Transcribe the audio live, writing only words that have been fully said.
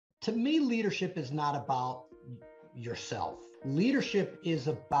To me, leadership is not about yourself. Leadership is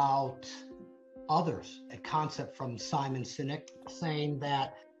about others. A concept from Simon Sinek saying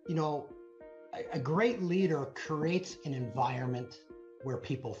that, a great leader creates an environment where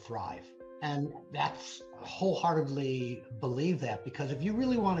people thrive. And that's wholeheartedly believe that, because if you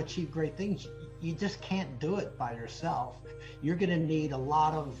really want to achieve great things, you just can't do it by yourself. You're going to need a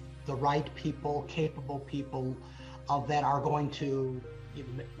lot of the right people, capable people that are going to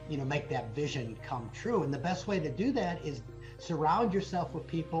make that vision come true. And the best way to do that is surround yourself with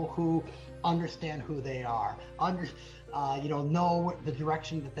people who understand who they are, know the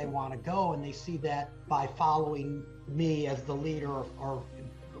direction that they want to go, and they see that by following me as the leader or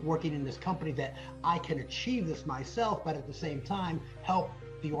working in this company that I can achieve this myself, but at the same time help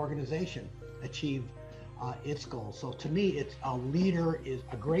the organization achieve its goals. So to me, it's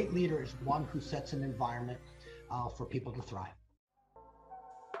a great leader is one who sets an environment for people to thrive.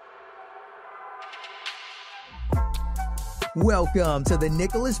 Welcome to the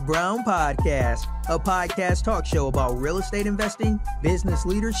Nicholas Brown Podcast, a podcast talk show about real estate investing, business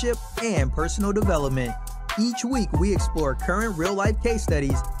leadership, and personal development. Each week, we explore current real-life case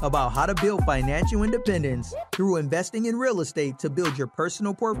studies about how to build financial independence through investing in real estate to build your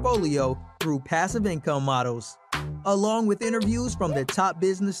personal portfolio through passive income models, along with interviews from the top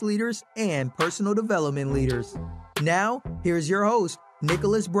business leaders and personal development leaders. Now, here's your host,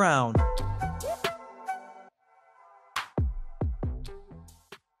 Nicholas Brown.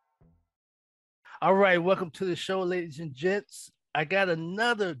 All right, welcome to the show, ladies and gents. I got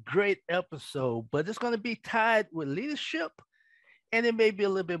another great episode, but it's going to be tied with leadership, and it may be a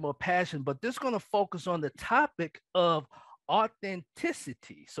little bit more passion, but this is going to focus on the topic of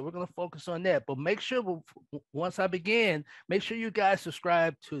authenticity. So we're going to focus on that, but make sure once I begin, make sure you guys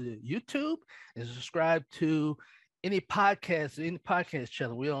subscribe to the YouTube and subscribe to any podcast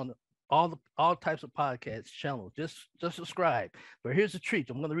channel. We're on all types of podcast channels. Just subscribe. But here's the treat.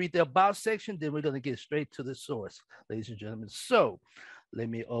 I'm going to read the about section, then we're going to get straight to the source, ladies and gentlemen. So let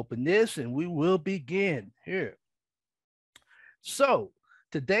me open this and we will begin here. So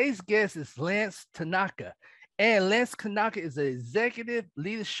today's guest is Lance Tanaka. And Lance Tanaka is an executive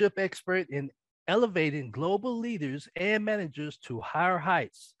leadership expert in elevating global leaders and managers to higher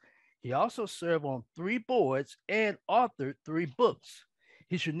heights. He also served on 3 boards and authored 3 books.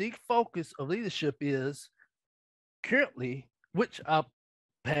 His unique focus of leadership is currently, which I'll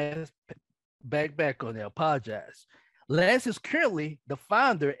pass back on there, apologize. Lance is currently the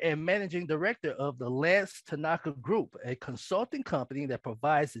founder and managing director of the Lance Tanaka Group, a consulting company that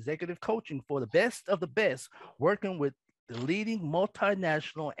provides executive coaching for the best of the best, working with the leading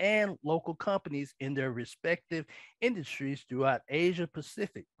multinational and local companies in their respective industries throughout Asia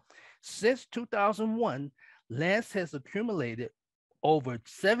Pacific. Since 2001, Lance has accumulated over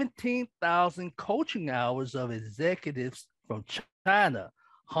 17,000 coaching hours of executives from China,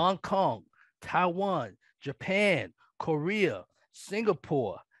 Hong Kong, Taiwan, Japan, Korea,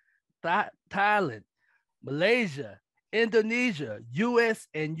 Singapore, Thailand, Malaysia, Indonesia, US,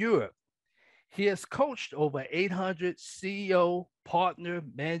 and Europe. He has coached over 800 CEO, partner,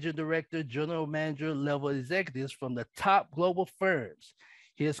 manager, director, general manager level executives from the top global firms.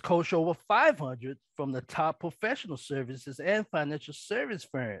 He has coached over 500 from the top professional services and financial service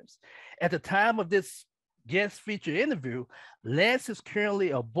firms. At the time of this guest feature interview, Lance is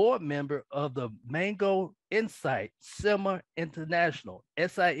currently a board member of the Mango Insight SIMA International,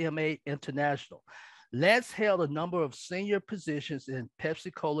 SIMA International. Lance held a number of senior positions in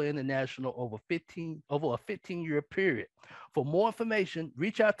Pepsi-Cola International over a 15-year period. For more information,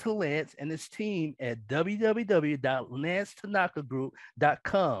 reach out to Lance and his team at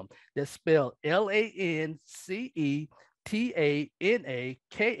www.lancetanakagroup.com. That's spelled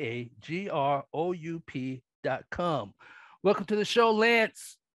LANCETANAKAGROUP.com. Welcome to the show,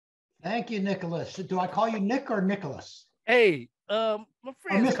 Lance. Thank you, Nicholas. Do I call you Nick or Nicholas? Hey, my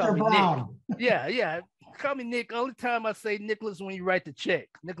friends call me Brown. Nick. Yeah. Call me Nick. Only time I say Nicholas when you write the check.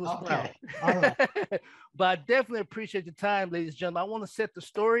 Nicholas Brown. All right. But I definitely appreciate the time, ladies and gentlemen. I want to set the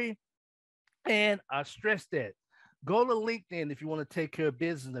story, and I stress that. Go to LinkedIn if you want to take care of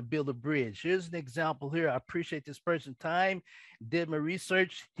business and build a bridge. Here's an example here. I appreciate this person's time. Did my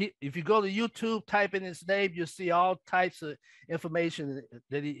research. If you go to YouTube, type in his name, you'll see all types of information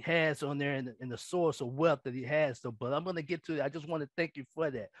that he has on there and the source of wealth that he has. So, but I'm going to get to it. I just want to thank you for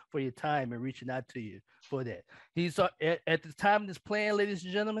that, for your time and reaching out to you for that. He's at the time of this plan, ladies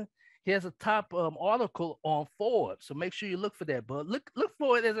and gentlemen, he has a top article on Forbes, so make sure you look for that. But look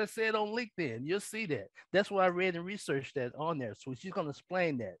for it, as I said, on LinkedIn. You'll see that. That's what I read and researched that on there. So she's going to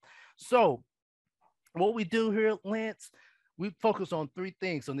explain that. So what we do here, Lance, we focus on three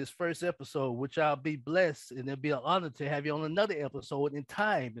things on this first episode, which I'll be blessed, and it'll be an honor to have you on another episode in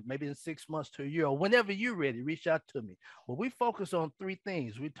time, maybe in 6 months to a year, or whenever you're ready, reach out to me. Well, we focus on three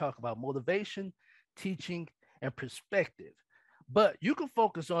things. We talk about motivation, teaching, and perspective. But you can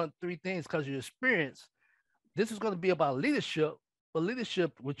focus on three things because of your experience. This is going to be about leadership, but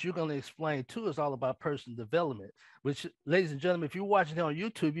leadership, which you're going to explain too, is all about personal development, which, ladies and gentlemen, if you're watching it on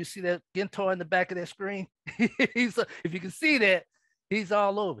YouTube, you see that Gentor in the back of that screen? If you can see that, he's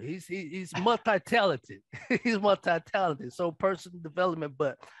all over. He's multi-talented. He's multi-talented. So personal development,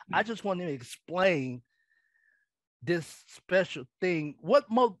 but I just want to explain this special thing. What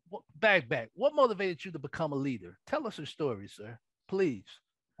motivated you to become a leader? Tell us your story, sir, please.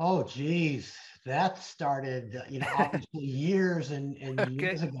 Oh, geez, that started, obviously years and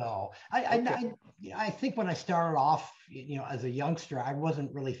years ago. I think when I started off, as a youngster, I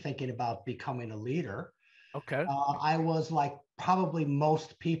wasn't really thinking about becoming a leader. Okay. I was like probably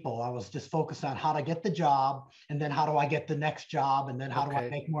most people. I was just focused on how to get the job, and then how do I get the next job, and then how do I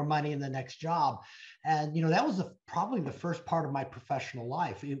make more money in the next job. And that was probably the first part of my professional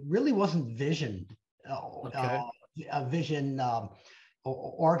life. It really wasn't vision,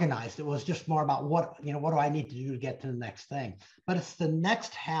 organized. It was just more about what do I need to do to get to the next thing. But it's the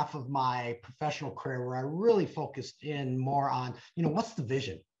next half of my professional career where I really focused in more on, what's the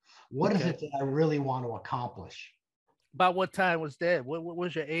vision? What is it that I really want to accomplish? About what time was that? What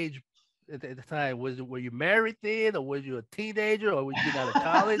was your age at the time? Were you married then, or was you a teenager, or were you out of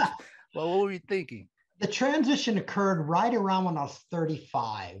college? Well, what were you thinking? The transition occurred right around when I was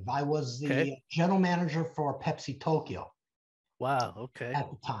 35. I was the general manager for Pepsi Tokyo. Wow. Okay. At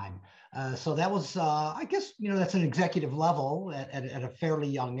the time. So that was, I guess, that's an executive level at a fairly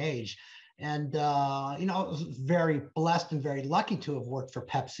young age. And, I was very blessed and very lucky to have worked for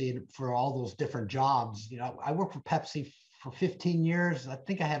Pepsi and for all those different jobs. I worked for Pepsi for 15 years. I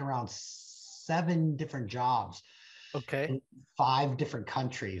think I had around 7 different jobs. Okay. In 5 different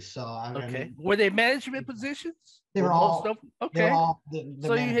countries. So, I mean, were they management positions? They were all okay. They were all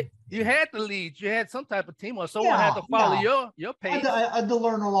so you had to lead. You had some type of team, or someone had to follow your pace. I had to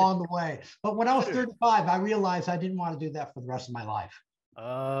learn along the way. But when I was 35, I realized I didn't want to do that for the rest of my life.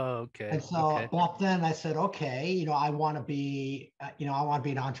 Oh, okay. And so back then I said, okay, I want to be,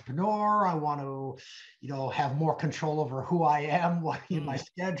 an entrepreneur. I want to, have more control over who I am, my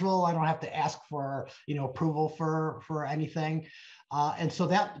schedule. I don't have to ask for, approval for anything. And so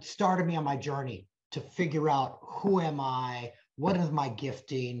that started me on my journey to figure out who am I, what is my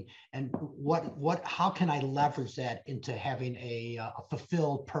gifting, and how can I leverage that into having a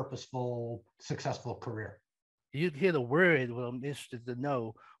fulfilled, purposeful, successful career. You hear the word, well, I'm interested to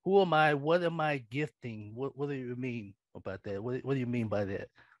know, who am I? What am I gifting? What do you mean about that? What do you mean by that?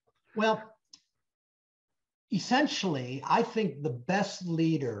 Well, essentially, I think the best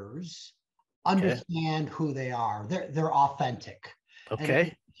leaders understand who they are. They're authentic. Okay.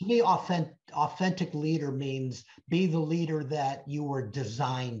 And to me, authentic leader means be the leader that you were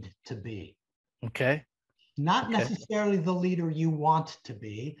designed to be. Okay. Not necessarily the leader you want to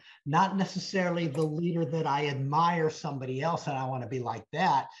be, not necessarily the leader that I admire somebody else and I want to be like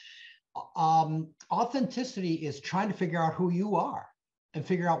that. Authenticity is trying to figure out who you are and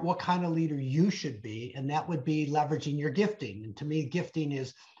figure out what kind of leader you should be. And that would be leveraging your gifting. And to me, gifting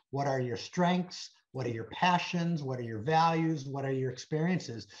is, what are your strengths? What are your passions? What are your values? What are your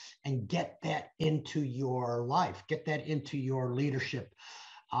experiences? And get that into your life, get that into your leadership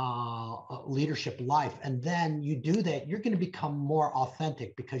life. And then you do that, you're going to become more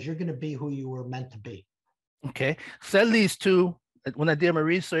authentic because you're going to be who you were meant to be. Okay. So that leads to, when I did my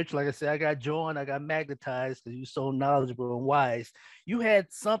research, like I said, I got joined, I got magnetized because you're so knowledgeable and wise. You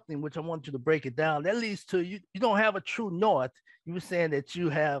had something which I want you to break it down. That leads to you don't have a true north. You were saying that you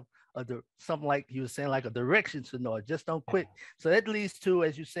have something like you were saying, like a direction to north. Just don't quit. So that leads to,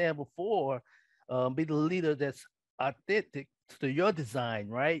 as you said before, be the leader that's authentic to your design,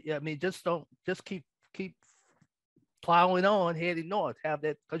 right? I mean, just keep plowing on, heading north. Have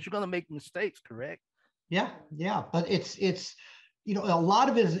that, because you're gonna make mistakes, correct? Yeah. But it's a lot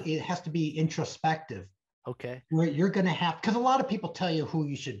of it has to be introspective. Okay. Where you're gonna have, because a lot of people tell you who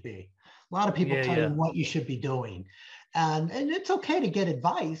you should be. A lot of people tell you what you should be doing. And it's okay to get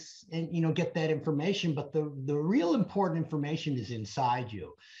advice and get that information, but the real important information is inside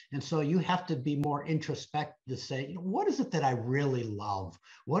you. And so you have to be more introspective to say, what is it that I really love?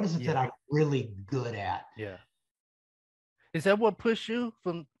 What is it that I'm really good at? Yeah. Is that what pushed you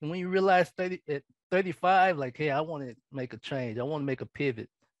from when you realized at 35, like, hey, I want to make a change, I want to make a pivot?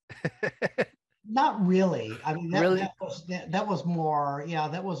 Not really. I mean, that was more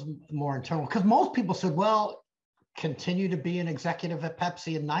internal, because most people said, well, continue to be an executive at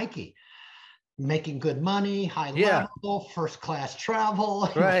Pepsi and Nike, making good money, high Yeah. level, first class travel,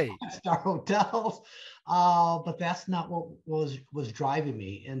 Right. 5-star hotels. But that's not what was driving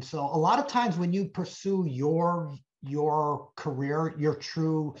me. And so a lot of times when you pursue your career, your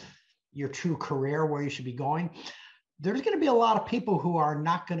true career, where you should be going, there's going to be a lot of people who are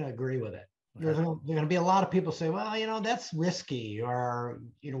not going to agree with it. There's going to be a lot of people say, well, that's risky, or,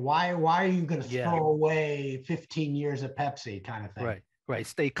 why are you going to throw away 15 years at Pepsi kind of thing. Right.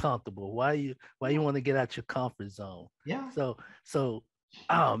 Stay comfortable. Why you want to get out your comfort zone? Yeah. So,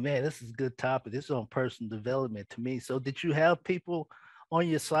 oh man, this is a good topic. This is on personal development to me. So did you have people on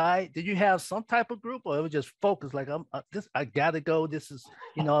your side? Did you have some type of group, or it was just focused like I gotta go. This is,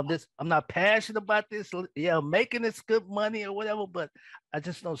 I'm not passionate about this. Yeah, I'm making this good money or whatever, but I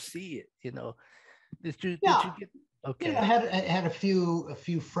just don't see it. Did you get okay? I had a few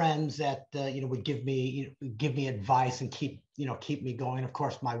friends that would give me advice and keep me going. Of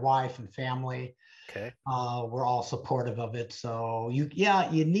course, my wife and family, were all supportive of it. So you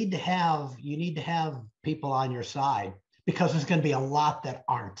need to have people on your side, because there's going to be a lot that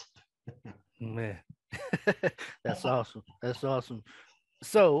aren't. Man, that's awesome. That's awesome.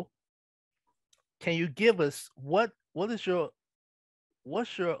 So, can you give us what's your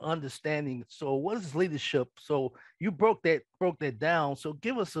understanding? So, what is leadership? So, you broke that down. So,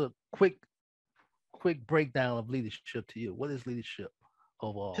 give us a quick breakdown of leadership to you. What is leadership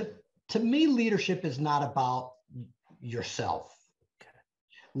overall? To me, leadership is not about yourself. Okay.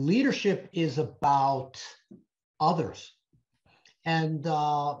 Leadership is about others. And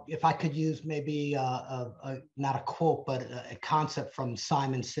if I could use maybe not a quote, but a concept from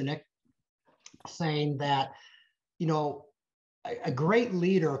Simon Sinek, saying that, a great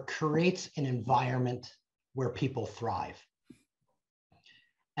leader creates an environment where people thrive.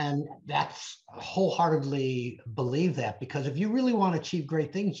 And that's wholeheartedly believe that, because if you really want to achieve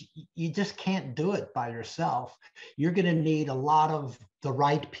great things, you just can't do it by yourself. You're going to need a lot of the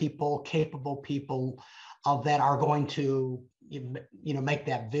right people, capable people that are going to make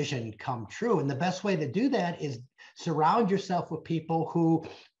that vision come true. And the best way to do that is surround yourself with people who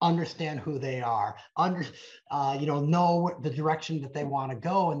understand who they are, know the direction that they want to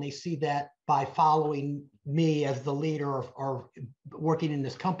go, and they see that by following me as the leader or working in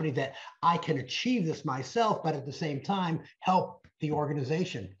this company, that I can achieve this myself, but at the same time help the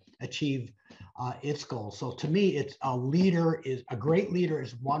organization achieve its goals. So to me, it's a great leader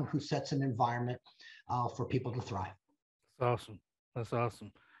is one who sets an environment for people to thrive. That's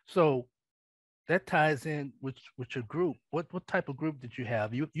awesome. So that ties in with your group. What type of group did you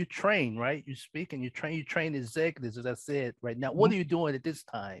have? You train, right? You speak and you train executives, as I said right now. What are you doing at this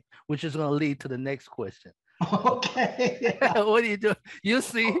time? Which is going to lead to the next question. Okay. Yeah. What are you doing? You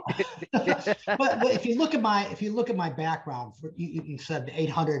see. but if you look at my background, you said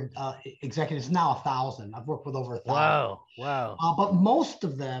 800 executives, now 1,000. I've worked with over 1,000. Wow. But most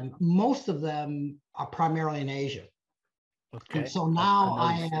of them are primarily in Asia. Okay. And so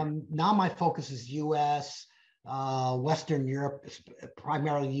now now my focus is U.S., Western Europe,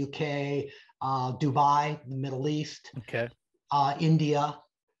 primarily UK, Dubai, the Middle East, India.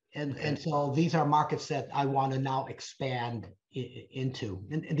 And so these are markets that I want to now expand into.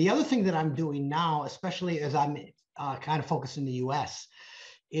 And the other thing that I'm doing now, especially as I'm kind of focused in the US,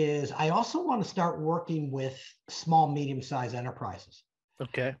 is I also want to start working with small, medium-sized enterprises.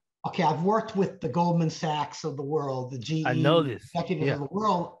 Okay, I've worked with the Goldman Sachs of the world, the GE executives of the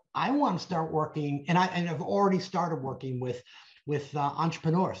world. I want to start working, and I've already started working with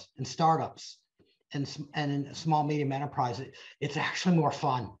entrepreneurs and startups and in small, medium enterprises. It's actually more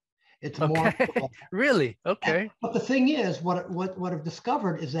fun. It's more really okay. But the thing is, what I've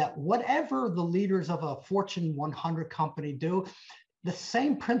discovered is that whatever the leaders of a Fortune 100 company do, the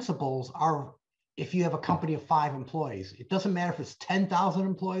same principles are if you have a company of 5 employees. It doesn't matter if it's 10,000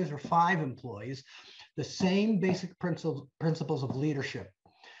 employees or 5 employees. The same basic principles of leadership,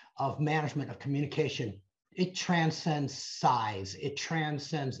 of management, of communication. It transcends size. It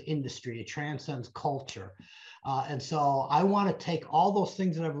transcends industry. It transcends culture. And so I want to take all those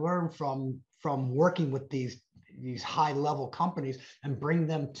things that I've learned from working with these high-level companies and bring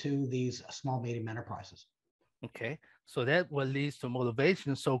them to these small, medium enterprises. Okay. So that what leads to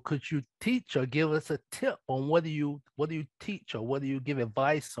motivation. So could you teach or give us a tip on what do you teach or what do you give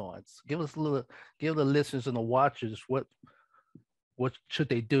advice on? Give the listeners and the watchers what should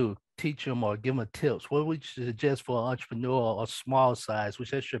they do? Teach them or give them tips. What would you suggest for an entrepreneur or small size,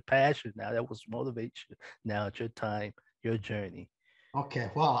 which that's your passion now, that was motivate you now at your time, your journey?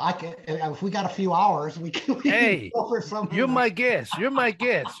 Okay, well, I can. If we got a few hours, we can go for some. You're my guest.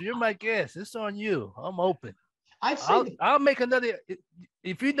 It's on you. I'm open. I'd say I'll make another.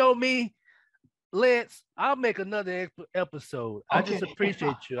 If you know me, Lance, I'll make another episode. I just okay.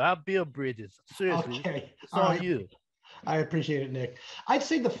 appreciate you. I'll build bridges. Seriously, Okay. it's All on right. you. I appreciate it, Nick. I'd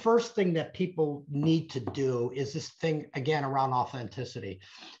say the first thing that people need to do is this thing again around authenticity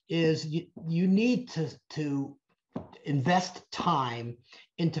is you need to invest time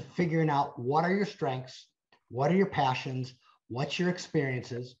into figuring out what are your strengths, what are your passions, what's your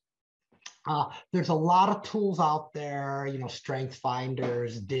experiences. There's a lot of tools out there, strength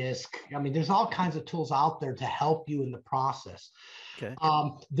finders, disc. I mean, there's all kinds of tools out there to help you in the process. Okay.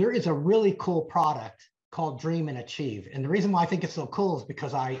 There is a really cool product called Dream and Achieve. And the reason why I think it's so cool is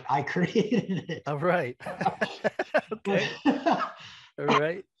because I created it. All right. Okay. All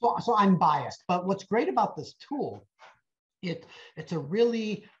right. So I'm biased. But what's great about this tool, it's a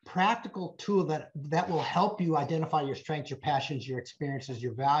really practical tool that will help you identify your strengths, your passions, your experiences,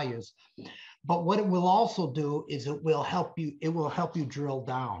 your values. But what it will also do is it will help you drill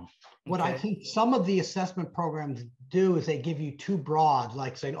down. What I think some of the assessment programs do is they give you too broad,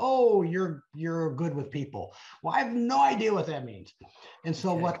 like saying, oh, you're good with people. Well, I have no idea what that means. And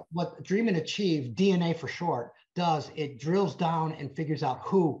so what Dream and Achieve, DNA for short, does, it drills down and figures out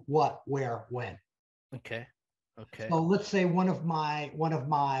who, what, where, when. Okay. So let's say one of my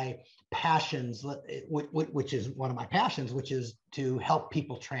passions, which is one of my passions, which is to help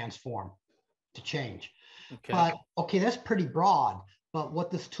people transform, to change. Okay. But okay, that's pretty broad. But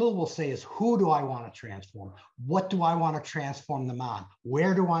what this tool will say is, who do I want to transform? What do I want to transform them on?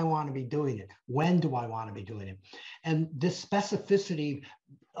 Where do I want to be doing it? When do I want to be doing it? And this specificity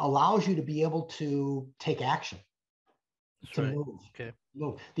allows you to be able to take action, to move. Okay.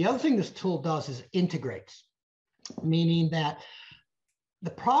 Move. The other thing this tool does is integrates, meaning that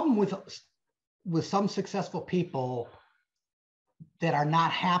the problem with some successful people that are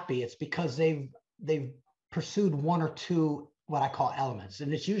not happy, it's because they've pursued one or two what I call elements,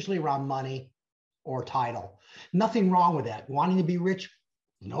 and it's usually around money or title. Nothing wrong with that. Wanting to be rich,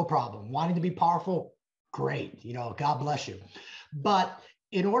 no problem. Wanting to be powerful, great. God bless you. But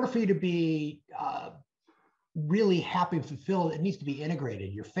in order for you to be really happy and fulfilled, it needs to be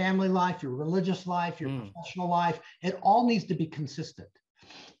integrated. Your family life, your religious life, your professional life, it all needs to be consistent.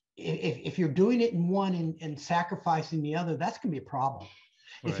 If you're doing it in one and sacrificing the other, that's going to be a problem.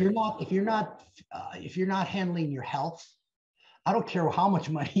 Right. If you're not handling your health, I don't care how much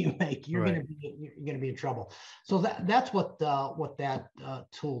money you make, you're going to be in trouble. So that's what that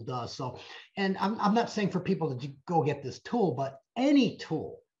tool does. So, and I'm not saying for people to go get this tool, but any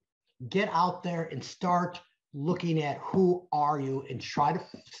tool, get out there and start looking at who are you and try to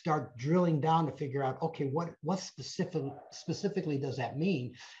start drilling down to figure out, okay, what specifically does that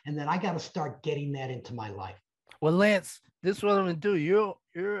mean? And then I got to start getting that into my life. Well, Lance, this is what I'm going to do. You're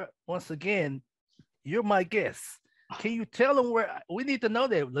once again, you're my guest. Can you tell them where we need to know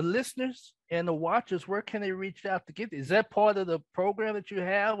that the listeners and the watchers, where can they reach out to get? Is that part of the program that you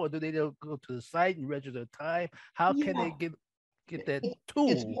have, or do they go to the site and register time? How can they get that tool?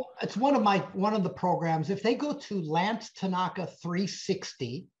 It's one of the programs. If they go to Lance Tanaka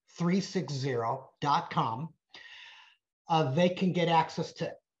 360.com, they can get access to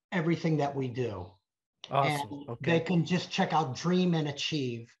everything that we do. Awesome. And they can just check out Dream and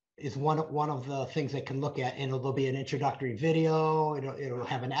Achieve is one of the things they can look at, and there'll be an introductory video. It'll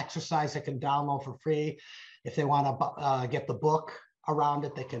have an exercise they can download for free. If they want to get the book around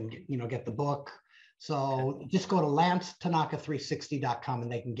it, they can get the book. So just go to lancetanaka360.com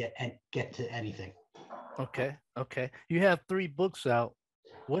and they can get to anything. Okay. You have 3 books out.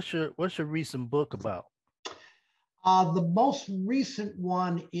 What's your recent book about? The most recent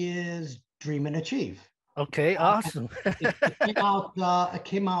one is Dream and Achieve. Okay, awesome. It came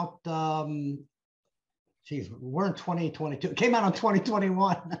out. We're in 2022. It came out in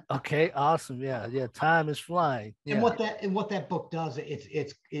 2021. Okay, awesome. Yeah. Time is flying. Yeah. And what that book does,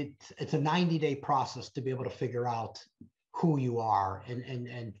 it's a 90-day process to be able to figure out who you are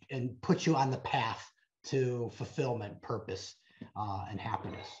and put you on the path to fulfillment, purpose, and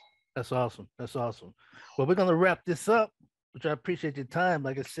happiness. That's awesome. Well, we're gonna wrap this up, which I appreciate your time.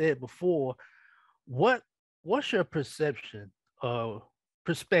 Like I said before. What's your perception of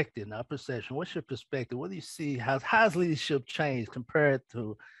perspective, not perception? What's your perspective? What do you see? How's leadership changed compared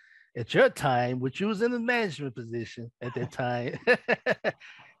to at your time, which you was in the management position at that time?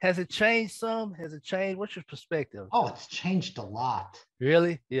 Has it changed some? Has it changed? What's your perspective? Oh, it's changed a lot.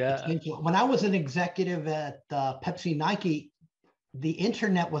 Really? Yeah. When I was an executive at Pepsi Nike, the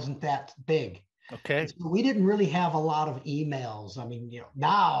internet wasn't that big. Okay. So we didn't really have a lot of emails. I mean,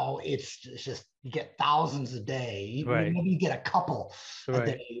 now it's just you get thousands a day. Right. Maybe you get a couple a Right.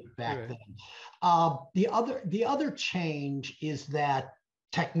 day back Right. then. The other change is that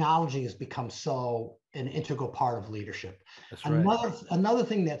technology has become so an integral part of leadership. That's right. Another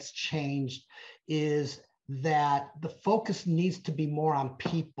thing that's changed is that the focus needs to be more on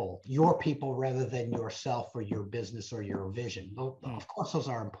people, your people, rather than yourself or your business or your vision. Of course, those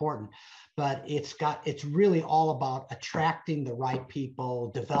are important, but it's really all about attracting the right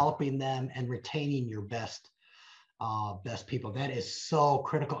people, developing them, and retaining your best people. That is so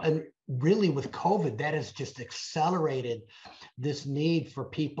critical. And really with COVID, that has just accelerated this need for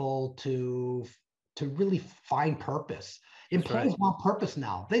people to really find purpose. Employees want purpose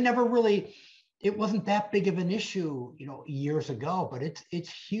now. They never really, it wasn't that big of an issue, years ago, but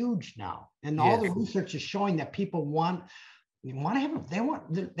it's huge now. And all the research is showing that people they want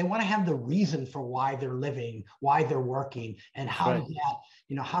to have the reason for why they're living, why they're working, and how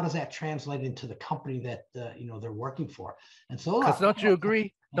does that translate into the company that they're working for. And so, because don't you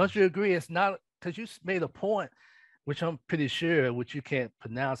agree? Don't you agree? It's not, because you made a point, which I'm pretty sure, which you can't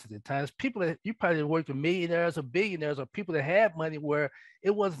pronounce at the times. People that you probably worked with, millionaires or billionaires or people that have money, where it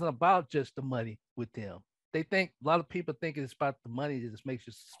wasn't about just the money with them. A lot of people think it's about the money that just makes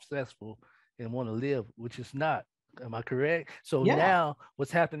you successful and want to live, which is not. Am I correct? So now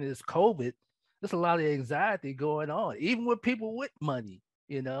what's happening is COVID. There's a lot of anxiety going on, even with people with money,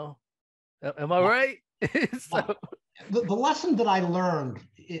 Am I right? So, the lesson that I learned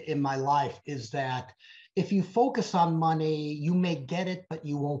in my life is that if you focus on money, you may get it, but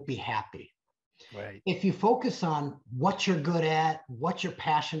you won't be happy. Right. If you focus on what you're good at, what you're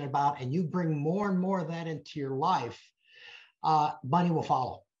passionate about, and you bring more and more of that into your life, money will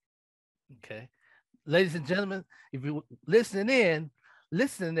follow. Okay. Ladies and gentlemen, if you're listening in,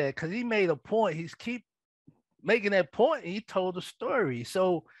 listen to that, because he made a point. He's keep making that point, and he told a story.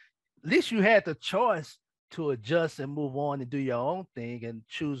 So at least you had the choice to adjust and move on and do your own thing and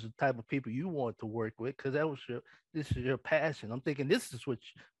choose the type of people you want to work with, because this is your passion. I'm thinking this is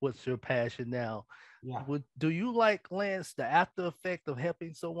what's your passion now. Yeah. Do you like, Lance, the after effect of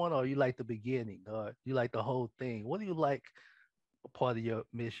helping someone, or you like the beginning, or you like the whole thing? What do you like a part of your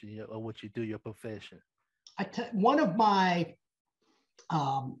mission or what you do, your profession? One of my,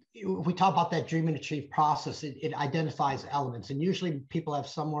 if we talk about that dream and achieve process, it identifies elements, and usually people have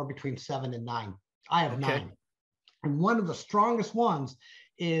somewhere between 7 and 9. I have 9. And one of the strongest ones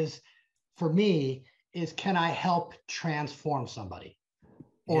is, for me, is can I help transform somebody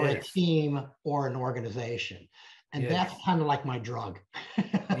or a team or an organization? And that's kind of like my drug.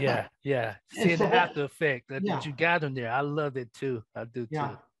 Yeah. See, the after effect that you got in there. I love it too. I do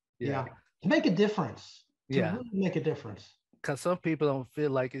too. Yeah. To make a difference. Really make a difference. Because some people don't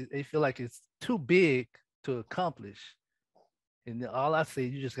feel like it, they feel like it's too big to accomplish. And all I say,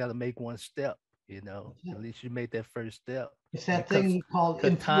 you just got to make one step, at least you made that first step. It's that thing called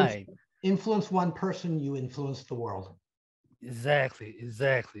influence one person, you influence the world. Exactly.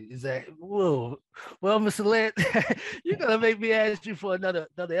 Whoa. Well, Mr. Lent, you're gonna make me ask you for another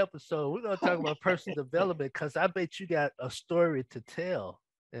episode. We're gonna talk about personal development, because I bet you got a story to tell.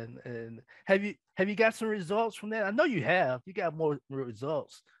 And have you got some results from that? I know you have. You got more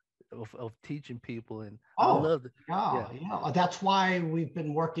results of teaching people, and I love it. Yeah. That's why we've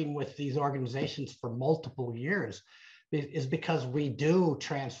been working with these organizations for multiple years. Is because we do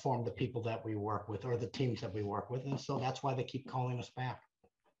transform the people that we work with or the teams that we work with. And so that's why they keep calling us back.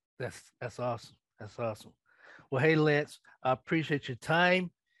 That's awesome. That's awesome. Well, hey, Lance, I appreciate your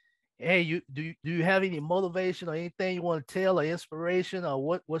time. Hey, do you have any motivation or anything you want to tell, or inspiration,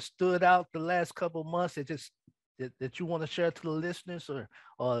 or what stood out the last couple of months that you want to share to the listeners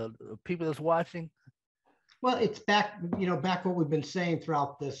or people that's watching? Well, it's back what we've been saying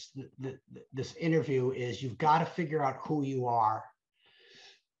throughout this interview is you've got to figure out who you are.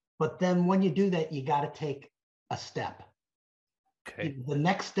 But then when you do that, you got to take a step. Okay. The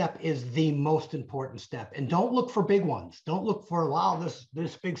next step is the most important step. And don't look for big ones. Don't look for, wow,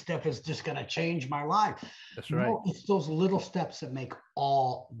 this big step is just going to change my life. That's right. No, it's those little steps that make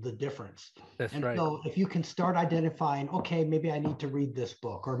all the difference. That's and right. So if you can start identifying, okay, maybe I need to read this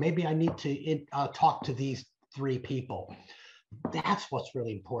book, or maybe I need to talk to these 3 people. That's what's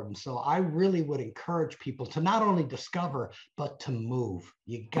really important. So I really would encourage people to not only discover, but to move.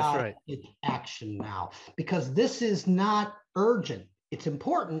 You got to take action now, because this is not urgent. It's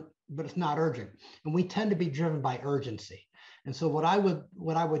important, but it's not urgent. And we tend to be driven by urgency. And so what I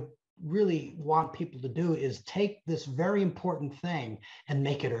would really want people to do is take this very important thing and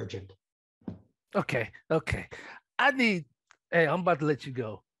make it urgent. Okay. Hey, I'm about to let you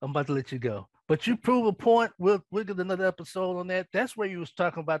go. But you prove a point. We'll get another episode on that. That's where you was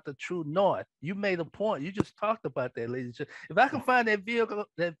talking about the true north. You made a point. You just talked about that, ladies. If I can find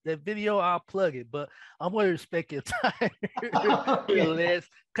that video, I'll plug it. But I'm going to respect your time,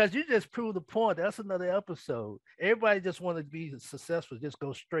 because you just proved the point. That's another episode. Everybody just wanted to be successful. Just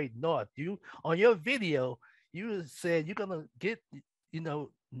go straight north. You on your video, you said you're gonna get, north.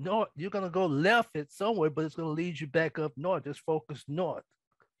 You're gonna go left at somewhere, but it's gonna lead you back up north. Just focus north.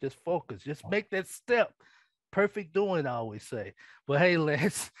 Just focus. Just make that step. Perfect doing, I always say. But hey,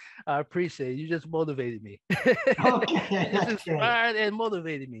 Lance, I appreciate it. You just motivated me. Okay. You just inspired and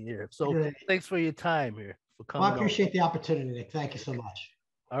motivated me here. So thanks for your time here. For coming. Well, I appreciate the opportunity, Nick. Thank you so much.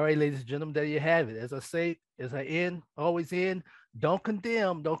 All right, ladies and gentlemen, there you have it. As I say, as I end, always end, don't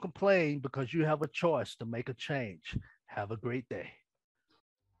condemn, don't complain, because you have a choice to make a change. Have a great day.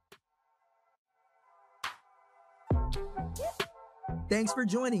 Thanks for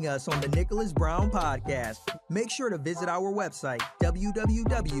joining us on the Nicholas Brown Podcast. Make sure to visit our website,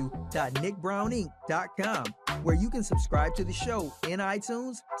 www.nickbrowninc.com, where you can subscribe to the show in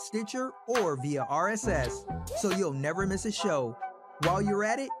iTunes, Stitcher, or via RSS, so you'll never miss a show. While you're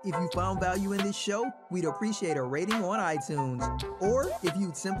at it, if you found value in this show, we'd appreciate a rating on iTunes. Or if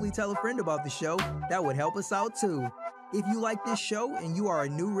you'd simply tell a friend about the show, that would help us out too. If you like this show and you are a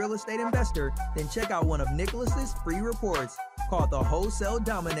new real estate investor, then check out one of Nicholas's free reports called the Wholesale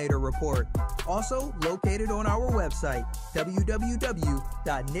Dominator Report, also located on our website,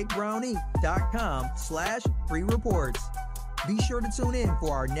 www.nickbrowninc.com/free reports. Be sure to tune in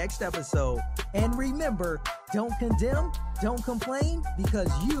for our next episode. And remember, don't condemn, don't complain, because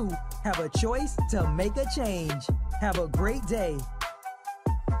you have a choice to make a change. Have a great day.